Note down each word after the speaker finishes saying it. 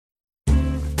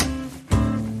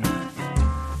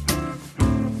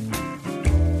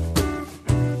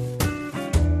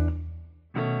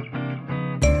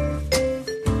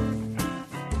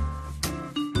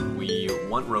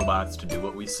want robots to do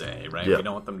what we say, right? Yeah. We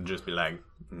don't want them to just be like,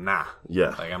 nah. Yeah.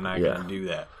 Like, I'm not going to do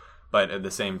that. But at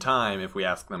the same time, if we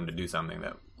ask them to do something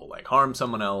that will, like, harm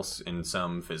someone else in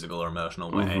some physical or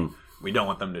emotional way, we don't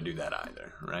want them to do that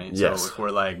either, right? Yes. So if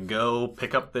we're like, go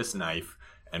pick up this knife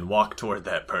and walk toward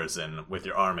that person with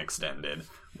your arm extended,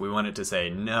 we want it to say,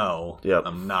 no,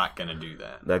 I'm not going to do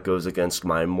that. That goes against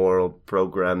my moral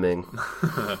programming.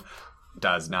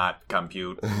 Does not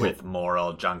compute with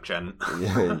moral junction.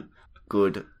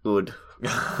 Good.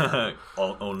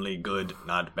 Only good,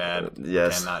 not bad.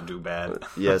 Yes. Cannot do bad.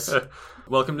 Yes.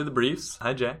 Welcome to the Briefs.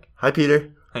 Hi, Jack. Hi,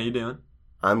 Peter. How you doing?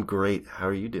 I'm great. How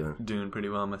are you doing? Doing pretty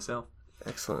well myself.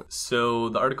 Excellent. So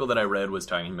the article that I read was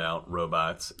talking about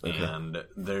robots, and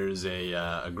there's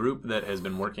a group that has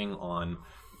been working on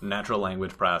natural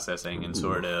language processing and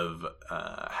sort of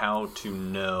how to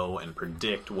know and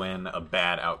predict when a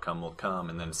bad outcome will come,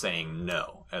 and then saying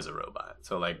no as a robot.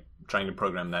 So like trying to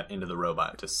program that into the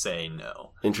robot to say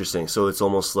no. Interesting. So it's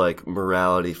almost like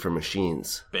morality for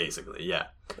machines. Basically, yeah.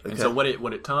 Okay. And so what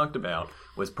it talked about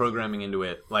was programming into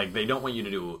it, like they don't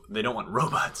want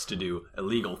robots to do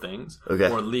illegal things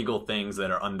or legal things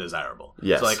that are undesirable.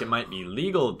 Yes. So like it might be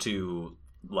legal to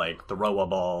like throw a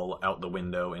ball out the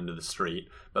window into the street,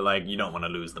 but like you don't want to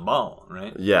lose the ball,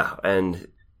 right? Yeah, and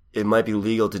it might be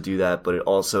legal to do that, but it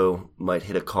also might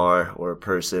hit a car or a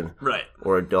person. Right.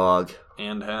 Or a dog.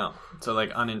 And how. So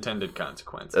like unintended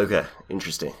consequences. Okay,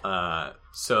 interesting.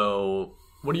 So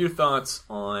what are your thoughts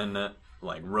on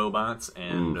like robots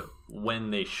and when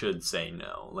they should say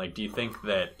no? Like, do you think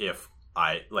that if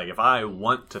I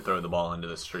want to throw the ball into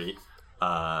the street,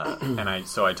 and I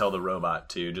tell the robot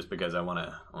to, just because I want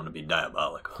to be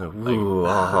diabolical,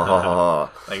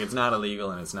 like it's not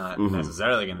illegal and it's not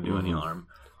necessarily going to do any harm.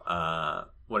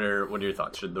 What are your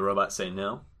thoughts? Should the robot say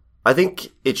no? I think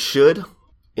it should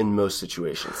in most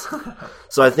situations.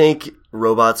 So I think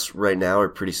robots right now are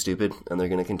pretty stupid, and they're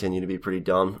going to continue to be pretty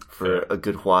dumb for a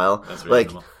good while. That's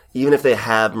reasonable. Like, even if they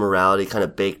have morality kind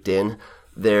of baked in,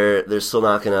 they're still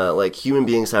not going to, like, human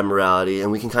beings have morality, and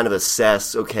we can kind of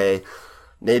assess, okay,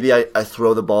 maybe I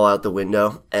throw the ball out the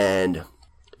window, and,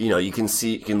 you know, you can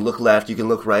look left, you can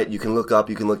look right, you can look up,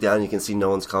 you can look down, you can see no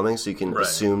one's coming, so you can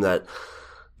assume that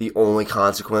the only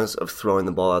consequence of throwing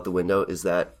the ball out the window is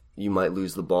that you might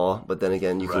lose the ball, but then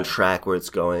again, you can track where it's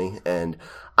going and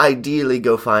ideally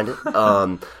go find it.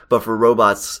 But for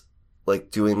robots,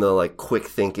 like doing the like quick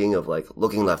thinking of like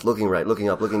looking left, looking right, looking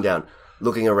up, looking down,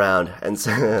 looking around, and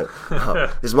saying,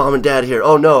 "Is mom and dad here?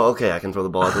 Oh no, okay, I can throw the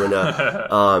ball out the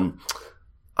window."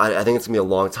 I think it's gonna be a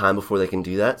long time before they can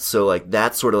do that. So like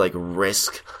that sort of like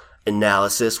risk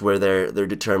analysis where they're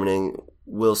determining,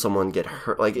 will someone get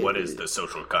hurt? Like, what is the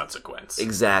social consequence?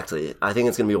 Exactly. I think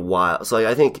it's going to be a while. So, like,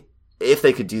 I think if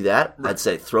they could do that, I'd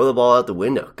say throw the ball out the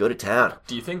window. Go to town.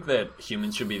 Do you think that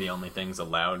humans should be the only things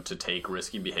allowed to take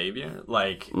risky behavior?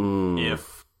 Like,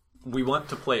 if we want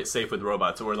to play it safe with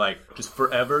robots, so we're like, just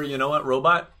forever, you know what,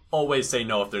 robot? Always say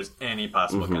no if there's any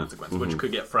possible consequence, which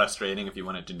could get frustrating if you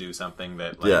wanted to do something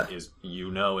that like is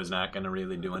not going to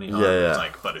really do any harm. It's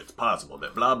like, but it's possible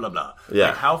that blah blah blah.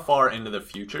 Like, how far into the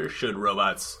future should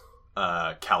robots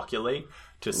calculate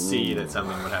to see that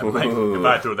something would happen? Like, if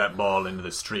I throw that ball into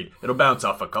the street, it'll bounce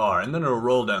off a car and then it'll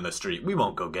roll down the street. We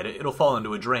won't go get it. It'll fall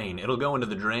into a drain. It'll go into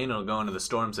the drain. It'll go into the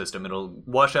storm system. It'll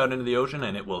wash out into the ocean,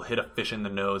 and it will hit a fish in the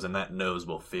nose, and that nose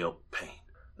will feel pain.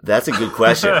 That's a good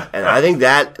question. And I think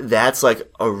that's like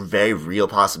a very real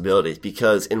possibility,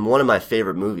 because in one of my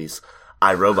favorite movies,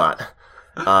 I, Robot,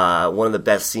 one of the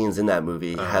best scenes in that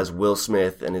movie has Will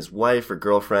Smith and his wife or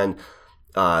girlfriend.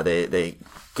 They're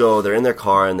in their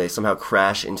car and they somehow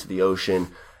crash into the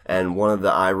ocean, and one of the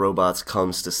iRobots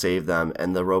comes to save them,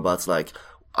 and the robot's like,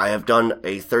 I have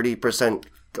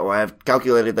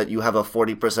calculated that you have a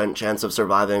 40% chance of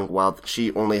surviving, while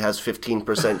she only has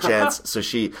 15% chance. So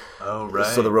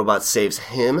so the robot saves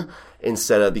him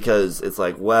instead of, because it's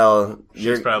like, well,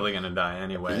 she's probably going to die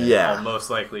anyway. Yeah. I'll most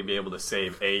likely be able to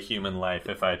save a human life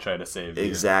if I try to save you.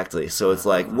 Exactly. So it's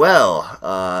like, well,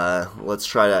 let's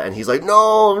try to, and he's like,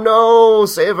 no,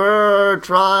 save her,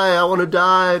 try, I want to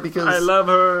die because I love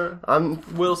her. I'm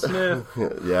Will Smith.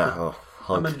 Yeah. Oh.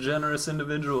 I'm a generous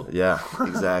individual. Yeah,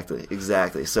 exactly.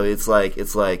 So it's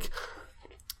like,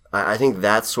 I think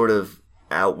that sort of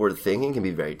outward thinking can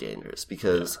be very dangerous,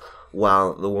 because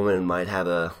while the woman might have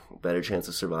a better chance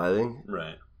of surviving,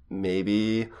 right?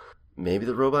 Maybe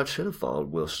the robot should have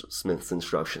followed Will Smith's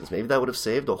instructions. Maybe that would have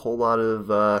saved a whole lot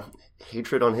of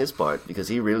hatred on his part, because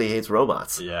he really hates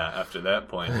robots. Yeah, after that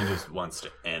point, he just wants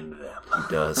to end them. He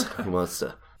does. He wants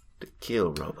to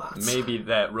kill robots. Maybe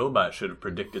that robot should have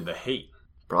predicted the hate.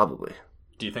 Probably.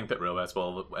 Do you think that robots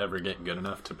will ever get good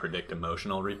enough to predict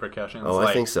emotional repercussions? Oh,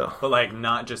 I think so. But like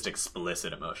not just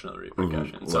explicit emotional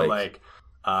repercussions. Mm-hmm. So like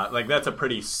that's a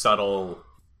pretty subtle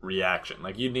reaction.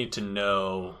 Like you'd need to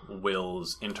know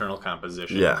Will's internal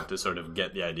composition to sort of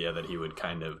get the idea that he would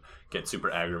kind of get super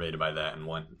aggravated by that and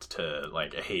want to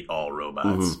like hate all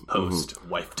robots post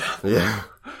wife death. Yeah.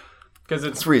 Because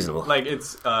it's reasonable. Like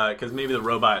it's because maybe the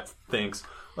robot thinks,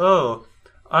 oh,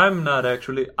 I am not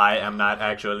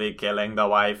actually killing the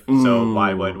wife, so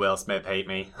why would Will Smith hate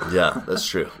me? Yeah, that's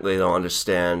true. They don't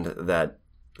understand that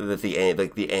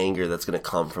the anger that's going to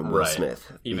come from Will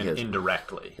Smith, even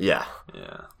indirectly. Yeah.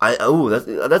 Yeah.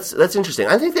 That's interesting.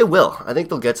 I think they will. I think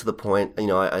they'll get to the point. You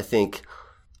know, I think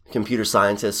computer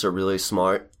scientists are really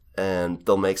smart, and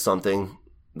they'll make something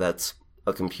that's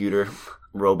a computer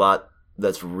robot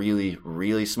that's really,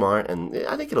 really smart, and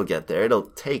I think it'll get there.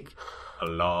 It'll take a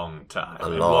long time.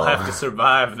 We'll have to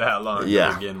survive that long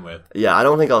to begin with. Yeah, I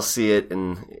don't think I'll see it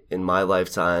in my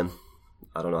lifetime.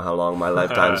 I don't know how long my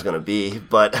lifetime is going to be,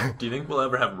 but... Do you think we'll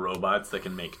ever have robots that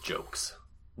can make jokes?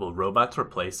 Will robots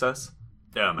replace us?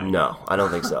 Yeah, man. No, I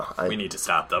don't think so. We need to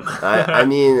stop them. I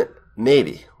mean,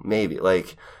 maybe.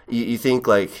 Like, you think,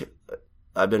 like...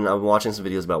 I'm watching some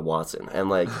videos about Watson and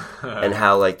like and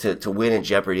how like to win at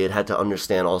Jeopardy it had to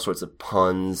understand all sorts of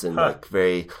puns and like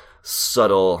very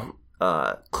subtle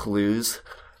clues,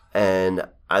 and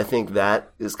I think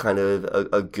that is kind of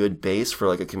a good base for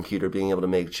like a computer being able to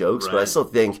make jokes. But I still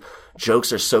think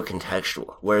jokes are so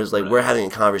contextual, whereas like we're having a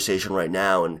conversation right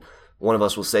now and one of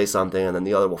us will say something and then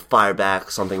the other will fire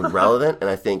back something relevant, and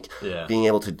I think being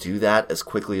able to do that as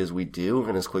quickly as we do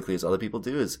and as quickly as other people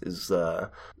do is a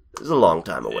long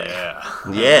time away.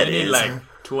 Yeah, it need is. Like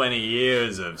 20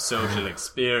 years of social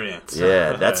experience.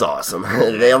 Yeah, that's awesome.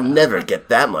 They'll never get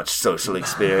that much social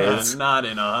experience. Not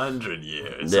in 100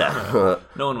 years. Yeah.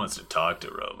 No one wants to talk to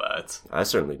robots. I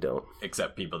certainly don't.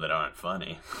 Except people that aren't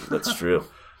funny. That's true.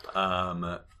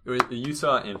 You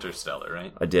saw Interstellar,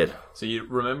 right? I did. So you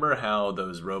remember how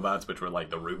those robots, which were like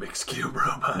the Rubik's Cube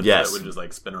robots that would just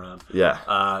like spin around?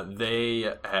 Yeah.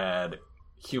 They had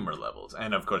humor levels,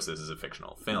 and of course this is a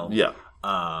fictional film. Yeah.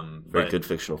 Very good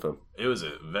fictional film. It was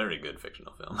a very good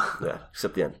fictional film. Yeah,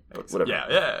 except the end. But whatever.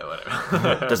 Yeah,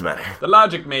 whatever. Doesn't matter. The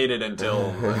logic made it until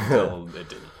it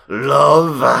didn't.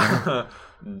 Love.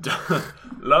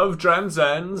 Love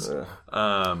transcends.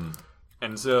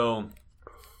 And so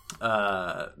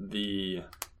the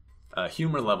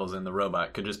humor levels in the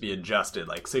robot could just be adjusted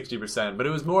like 60%, but it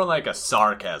was more like a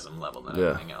sarcasm level than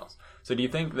anything else. So do you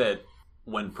think that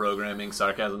when programming,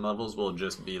 sarcasm levels will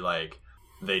just be like,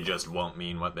 they just won't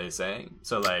mean what they say?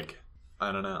 So like,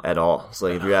 I don't know. At all. It's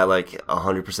like if you're at like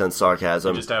 100%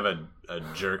 sarcasm. You just have a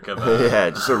jerk of a...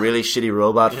 yeah, just a really shitty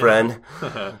robot friend.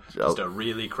 Just a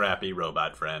really crappy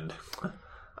robot friend.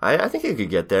 I think it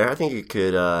could get there. I think it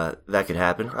could, that could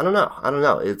happen. I don't know.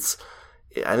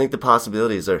 I think the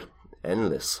possibilities are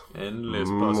endless. Endless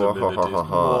possibilities.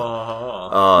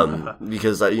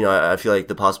 Because, I feel like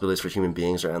the possibilities for human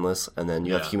beings are endless, and then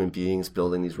you have human beings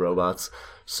building these robots.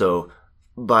 So,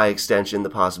 by extension, the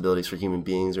possibilities for human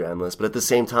beings are endless. But at the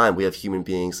same time, we have human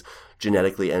beings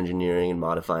genetically engineering and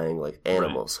modifying, like,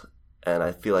 animals. Right. And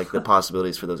I feel like the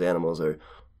possibilities for those animals are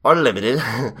limited.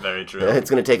 Very true. It's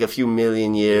going to take a few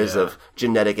million years of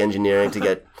genetic engineering to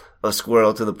get a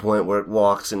squirrel to the point where it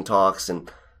walks and talks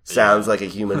and sounds like a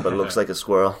human but looks like a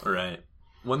squirrel. Right.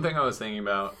 One thing I was thinking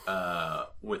about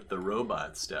with the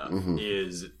robot stuff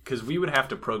is because we would have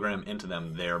to program into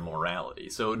them their morality.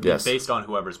 So it would be based on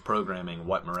whoever's programming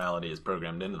what morality is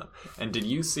programmed into them. And did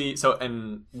you see... So,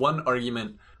 and one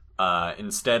argument...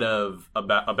 instead of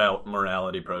about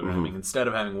morality programming, instead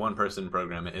of having one person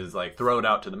program it, is like throw it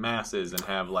out to the masses and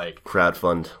have like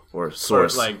crowdfund or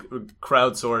source, or like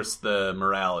crowdsource the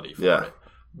morality for it.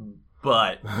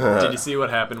 But did you see what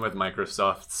happened with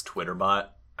Microsoft's Twitter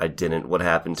bot? I didn't. What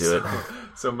happened to it?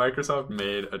 So Microsoft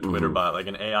made a Twitter bot, like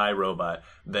an AI robot,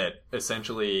 that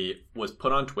essentially was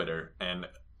put on Twitter and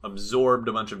absorbed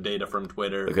a bunch of data from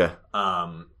Twitter. Okay.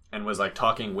 And was like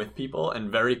talking with people,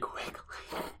 and very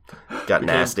quickly got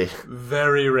nasty,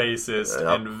 very racist,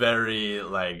 and very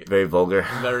like very vulgar,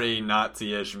 very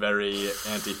Nazi-ish, very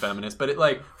anti-feminist. But it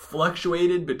like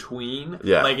fluctuated between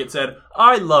like it said,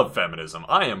 "I love feminism.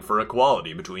 I am for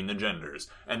equality between the genders,"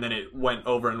 and then it went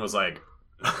over and was like,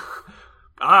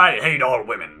 "I hate all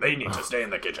women. They need to stay in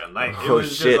the kitchen." Like it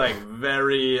was just like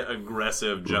very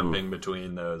aggressive jumping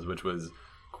between those, which was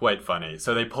quite funny.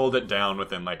 So they pulled it down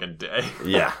within like a day.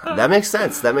 Yeah, that makes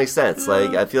sense.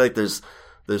 Like I feel like there's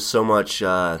so much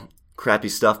crappy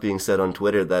stuff being said on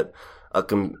Twitter that a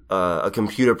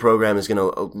computer program is going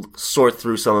to sort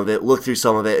through some of it, look through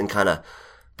some of it, and kind of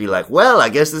be like, well, I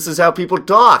guess this is how people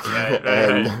talk. Right.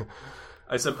 And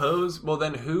I suppose, well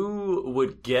then who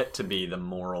would get to be the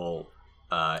moral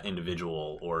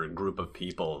individual or group of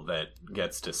people that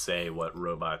gets to say what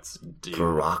robots do?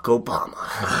 Barack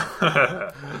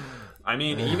Obama. I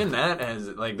mean, even that has,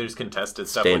 like, there's contested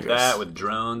stuff dangerous. like that with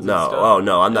drones No, and stuff. oh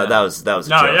no, I'm not. That was a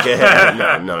joke.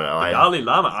 Yeah. no. Dalai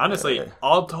Lama, honestly,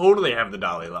 I'll totally have the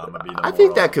Dalai Lama be the I think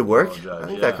moral- that could work. moral judge, I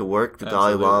think yeah. that could work. The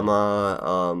Absolutely. Dalai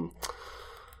Lama.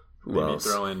 Who Maybe else?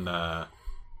 throw in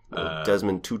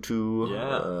Desmond Tutu.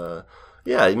 Yeah.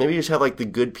 Yeah, maybe you just have like the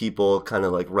good people kind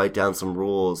of like write down some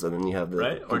rules, and then you have the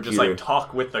right? Or just computer. like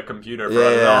talk with the computer for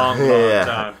a long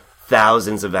time.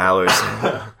 Thousands of hours.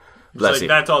 Bless Like you.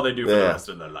 that's all they do for the Yeah. rest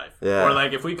of their life. Yeah. Or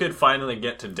like if we could finally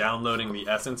get to downloading the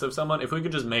essence of someone, if we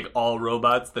could just make all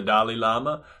robots the Dalai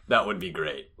Lama, that would be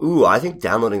great. Ooh, I think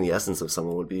downloading the essence of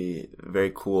someone would be very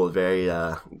cool, very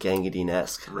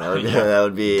Gangadine-esque. Right, yeah. That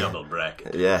would be. Double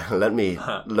bracket. Yeah, let me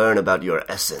learn about your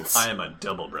essence. I am a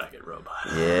double bracket robot.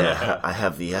 Yeah, I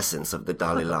have the essence of the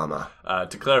Dalai Lama.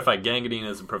 To clarify, Gangadine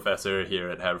is a professor here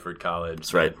at Haverford College.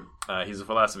 That's right. He's a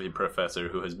philosophy professor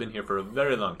who has been here for a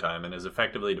very long time and has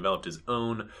effectively developed his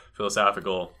own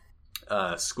philosophical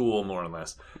school, more or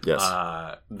less. Yes.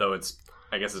 Though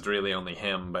I guess it's really only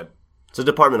him, but It's a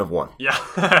department of one. yeah,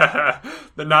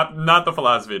 not the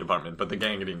philosophy department, but the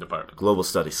Gangadine department. Global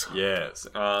studies. Yes,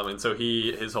 and so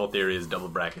his whole theory is double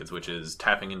brackets, which is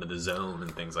tapping into the zone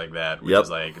and things like that, which Yep. is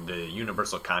like the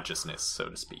universal consciousness, so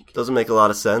to speak. Doesn't make a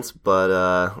lot of sense,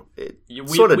 but it We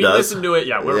sort of does. listen to it,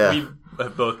 yeah. Yeah. We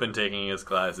have both been taking his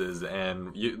classes,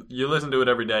 and you listen to it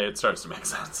every day, it starts to make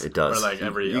sense. It does. Or like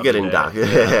every you other get day.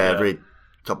 indoctrinated every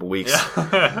couple weeks.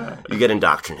 Yeah. You get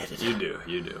indoctrinated. You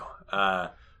do.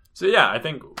 So yeah, I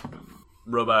think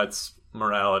robots,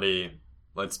 morality.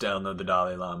 Let's download the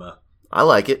Dalai Lama. I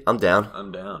like it. I'm down.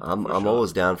 I'm down. I'm for sure.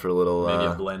 always down for a little. Maybe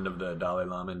a blend of the Dalai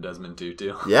Lama and Desmond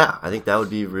Tutu. Yeah, I think that would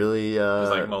be really. There's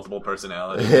like multiple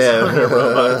personalities. Yeah. on your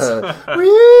robots.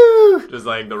 Woo! Just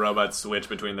like the robots switch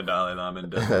between the Dalai Lama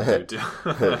and Desmond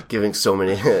Tutu. Giving so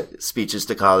many speeches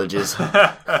to colleges.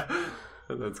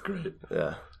 That's great.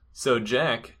 Yeah. So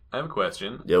Jack, I have a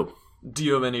question. Yo. Do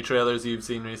you have any trailers you've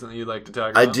seen recently you'd like to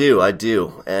talk about? I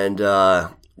do, and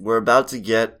we're about to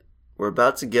get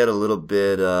a little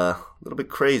bit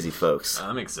crazy, folks.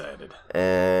 I'm excited.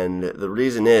 And the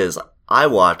reason is I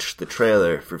watched the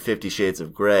trailer for 50 Shades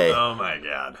of Grey Oh my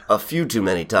god. a few too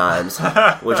many times,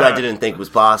 which I didn't think was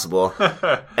possible,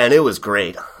 and it was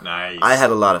great. Nice. I had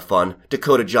a lot of fun.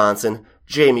 Dakota Johnson,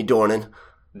 Jamie Dornan,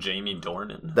 Jamie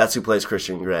Dornan? that's who plays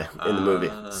Christian Grey in the movie.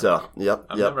 So, yep.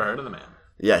 I've never heard of the man.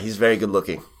 Yeah, he's very good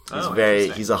looking. Oh,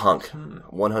 interesting. He's a hunk.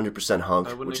 100% hunk,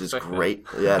 wouldn't which is expect great.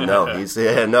 Yeah, no,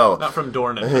 no. Not from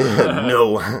Dornan.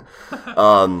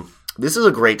 No. This is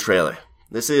a great trailer.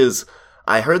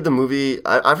 I heard the movie,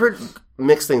 I've heard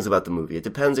mixed things about the movie. It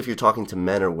depends if you're talking to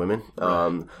men or women.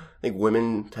 I think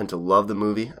women tend to love the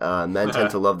movie. Men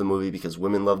tend to love the movie because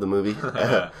women love the movie.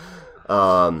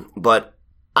 But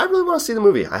I really want to see the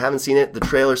movie. I haven't seen it. The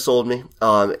trailer sold me.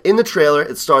 In the trailer,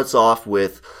 it starts off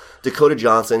with Dakota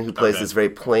Johnson, who plays this very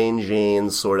plain Jane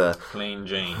sort of. Plain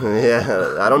Jane.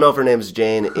 Yeah, I don't know if her name's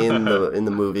Jane in the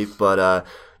movie, but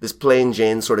this plain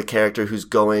Jane sort of character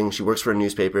she works for a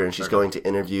newspaper, and she's going to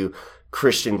interview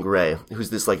Christian Grey, who's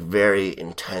this like very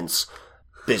intense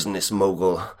business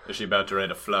mogul. Is she about to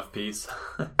write a fluff piece?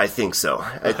 I think so.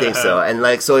 And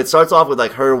like, so it starts off with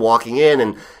like her walking in,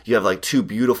 and you have like two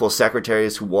beautiful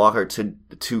secretaries who walk her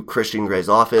to Christian Grey's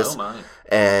office. Oh my.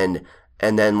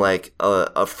 And then like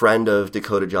a friend of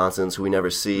Dakota Johnson's who we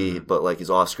never see, but like his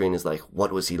off screen is like,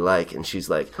 what was he like? And she's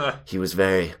like, he was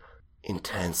very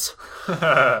intense.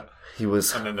 He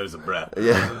was. And then there's a breath.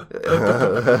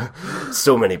 Yeah.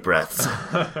 So many breaths.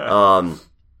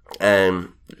 And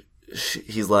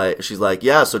she's like,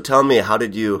 yeah, so tell me,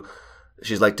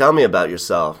 she's like, tell me about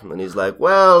yourself. And he's like,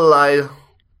 well,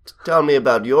 tell me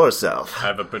about yourself. I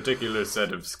have a particular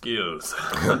set of skills.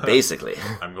 Basically.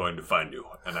 I'm going to find you,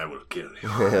 and I will kill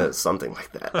you. Something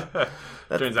like that.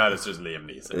 Turns out it's just Liam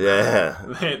Neeson.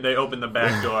 Yeah. They open the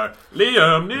back door.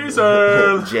 Liam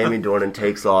Neeson! Jamie Dornan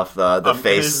takes off the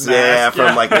face his mask,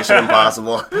 from like Mission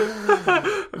Impossible.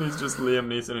 And he's just Liam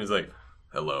Neeson. He's like,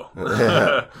 hello.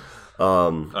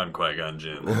 I'm Qui-Gon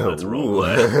Jinn. Let's roll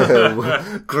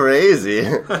play. Crazy.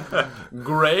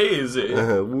 Crazy.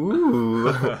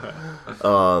 Woo.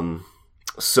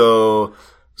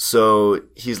 So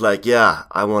he's like, yeah,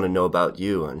 I want to know about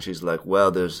you. And she's like,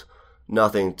 well, there's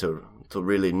nothing to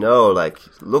really know. Like,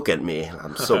 look at me.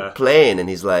 I'm so plain. And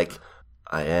he's like,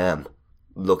 I am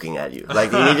looking at you. Like,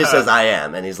 he just says, I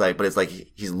am. And he's like, but it's like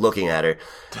he's looking at her.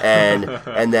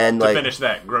 And then, like... To finish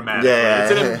that grammatically.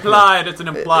 Yeah. It's an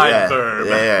implied verb.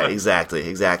 Yeah,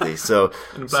 exactly. So...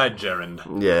 An implied gerund.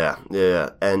 Yeah.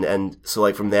 And so,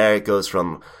 like, from there, it goes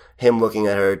from him looking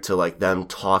at her to, like, them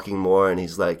talking more. And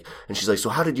he's like... And she's like, so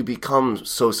how did you become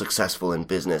so successful in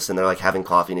business? And they're, like, having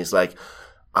coffee. And he's like...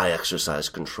 I exercise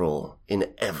control in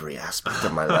every aspect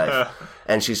of my life.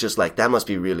 And she's just like, that must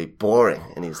be really boring.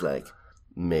 And he's like...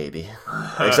 Maybe.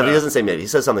 Except he doesn't say maybe. He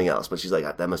says something else, but she's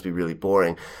like, that must be really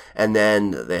boring. And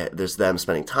then there's them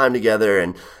spending time together,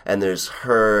 and there's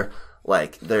her,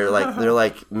 like, they're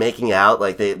making out,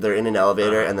 like, they're in an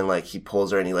elevator, and then, like, he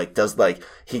pulls her, and he, like, does, like,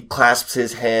 he clasps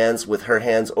his hands with her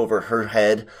hands over her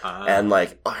head, and,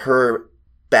 like, her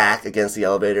back against the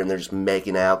elevator, and they're just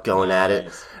making out, going at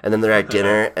it. And then they're at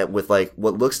dinner with, like,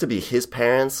 what looks to be his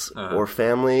parents or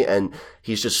family, and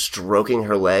he's just stroking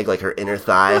her leg, like her inner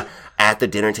thigh, at the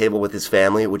dinner table with his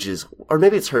family, which is, or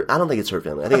maybe it's her, I don't think it's her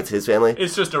family. I think it's his family.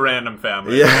 It's just a random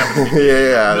family.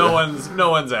 Yeah. No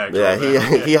one's actually.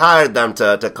 Yeah, he hired them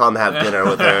to come have dinner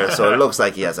with her, so it looks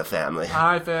like he has a family.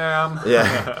 Hi, fam.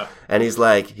 Yeah. And he's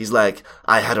like,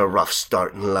 I had a rough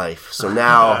start in life, so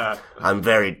now I'm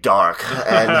very dark.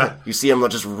 And you see him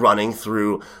just running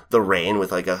through the rain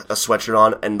with like a sweatshirt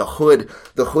on, and the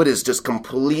hood is just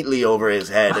completely over his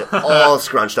head, all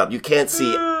scrunched up. You can't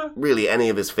see really any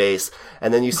of his face.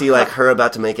 And then you see like her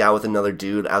about to make out with another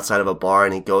dude outside of a bar,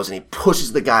 and he goes and he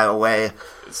pushes the guy away.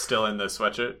 It's still in the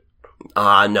sweatshirt?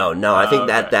 No. I think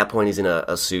at that point he's in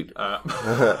a suit. And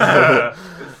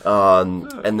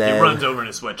then he runs over in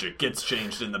a sweatshirt, gets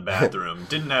changed in the bathroom,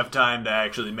 didn't have time to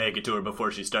actually make it to her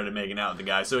before she started making out with the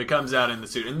guy, so he comes out in the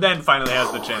suit, and then finally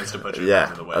has the chance to push her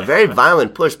out of the way. A very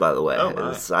violent push, by the way.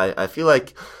 Oh, I feel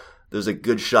like there's a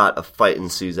good shot of fight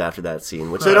ensues after that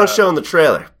scene, which they don't show in the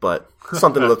trailer, but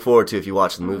something to look forward to if you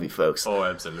watch the movie, folks. Oh,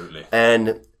 absolutely.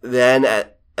 And then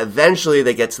eventually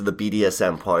they get to the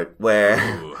BDSM part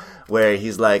where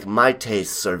he's like, my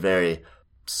tastes are very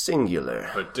singular.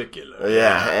 Particular.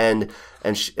 Yeah,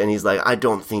 and he's like, I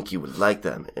don't think you would like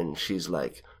them. And she's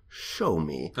like, show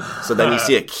me. So then you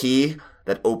see a key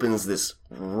that opens this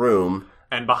room.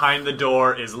 And behind the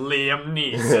door is Liam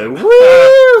Neeson.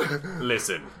 Woo!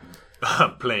 Listen,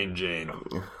 Plain Jane,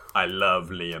 I love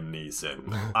Liam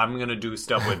Neeson. I'm gonna do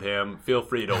stuff with him. Feel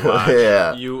free to watch.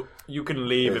 Yeah. You can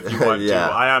leave if you want to.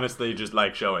 I honestly just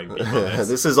like showing people this.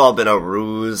 This has all been a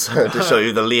ruse to show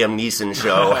you the Liam Neeson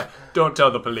show. Don't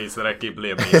tell the police that I keep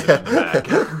Liam Neeson in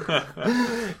the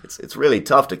back. It's really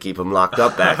tough to keep him locked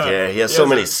up back here. He has so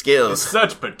many skills.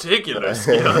 Such particular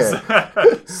skills.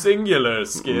 Singular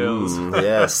skills.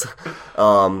 Yes.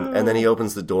 And then he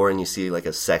opens the door and you see like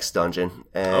a sex dungeon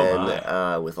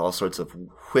and with all sorts of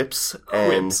whips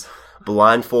and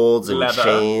blindfolds and leather.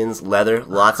 chains, leather,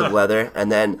 lots of leather.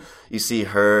 And then you see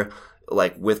her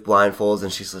like with blindfolds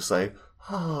and she's just like,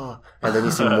 oh. And then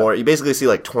you see more. You basically see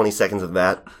like 20 seconds of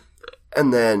that.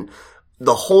 And then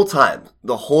the whole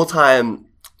time,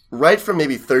 right from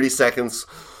maybe 30 seconds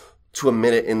to a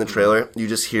minute in the trailer, you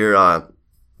just hear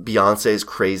Beyonce's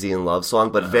Crazy in Love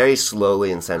song, but very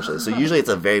slowly and sensually. So usually it's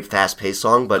a very fast-paced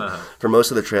song, but for most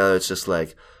of the trailer, it's just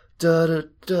like,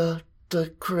 da-da-da-da,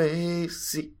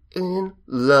 crazy in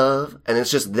love. And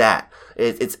it's just that.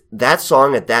 It's that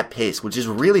song at that pace, which is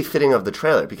really fitting of the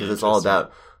trailer because it's all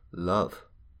about love.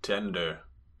 Tender,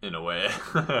 in a way.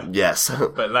 Yes.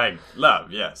 But like,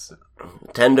 love, yes.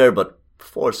 Tender, but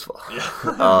forceful.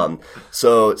 Yeah.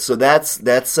 So that's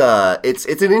it's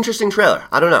an interesting trailer.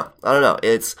 I don't know.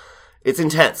 It's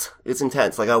intense.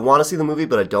 Like I want to see the movie,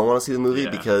 but I don't want to see the movie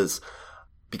because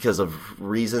of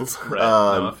reasons. Right.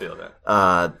 No, I feel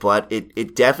that. But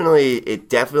it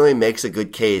definitely makes a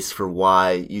good case for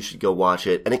why you should go watch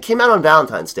it. And it came out on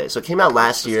Valentine's Day. So it came out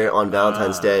last year on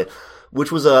Valentine's Day, which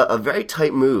was a very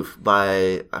tight move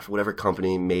by whatever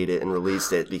company made it and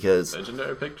released it because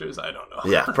Legendary Pictures? I don't know.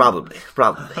 Yeah, probably.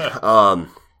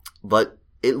 But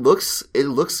it looks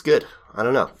good. I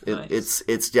don't know. Nice.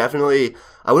 It's definitely,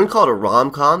 I wouldn't call it a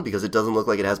rom-com because it doesn't look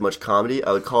like it has much comedy.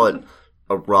 I would call it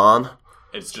a rom.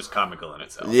 It's just comical in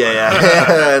itself.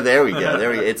 Yeah. There we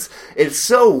go. It's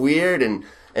so weird and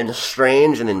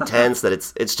strange and intense that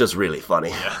it's just really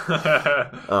funny.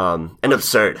 Yeah. And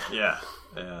absurd. Yeah.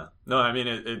 No, I mean,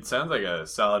 it sounds like a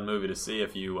solid movie to see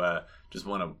if you just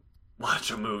want to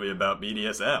watch a movie about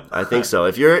BDSM. I think so.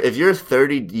 If you're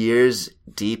 30 years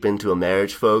deep into a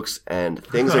marriage, folks, and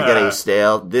things are getting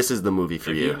stale, this is the movie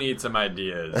for If you. you need some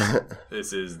ideas,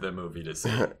 this is the movie to see.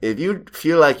 If you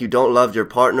feel like you don't love your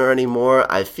partner anymore,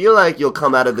 I feel like you'll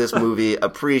come out of this movie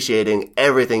appreciating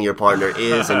everything your partner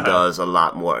is and does a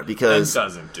lot more. Because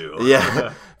doesn't do.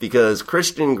 Yeah, because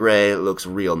Christian Grey looks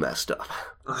real messed up.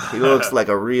 He looks like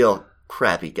a real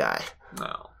crappy guy.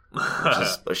 No. Which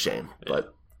is a shame.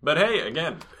 But hey,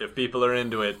 again, if people are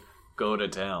into it, go to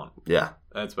town. Yeah.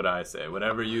 That's what I say.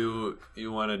 Whatever you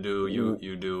want to do,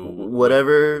 you do.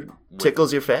 Whatever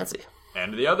tickles your fancy.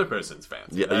 And the other person's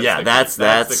fancy. That's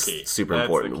the key. super That's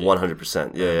important. the key.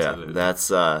 100%. Yeah, Absolutely.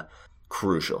 That's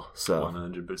crucial. So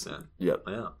 100%. Yep.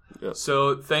 Yeah. Yep.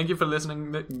 So thank you for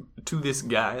listening to this,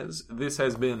 guys. This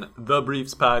has been The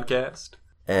Briefs Podcast.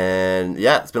 And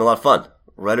yeah, it's been a lot of fun.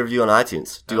 Write a review on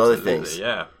iTunes. Do other things.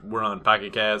 Yeah. We're on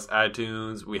Pocket Cast,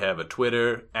 iTunes. We have a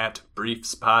Twitter at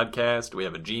Briefs Podcast. We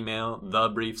have a Gmail,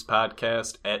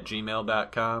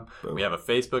 thebriefspodcast@gmail.com. We have a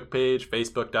Facebook page,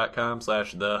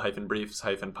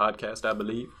 facebook.com/the-briefs-podcast, I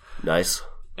believe. Nice.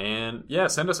 And yeah,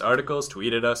 send us articles,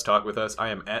 tweet at us, talk with us. I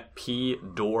am at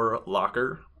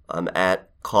PDoorLocker. I'm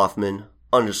at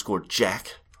Kaufman_Jack.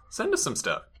 Send us some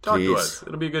stuff. Talk to Please. us.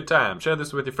 It'll be a good time. Share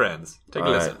this with your friends. Take a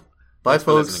All listen. right. Bye, Thanks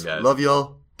for folks. listening, guys. Love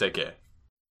y'all. Take care.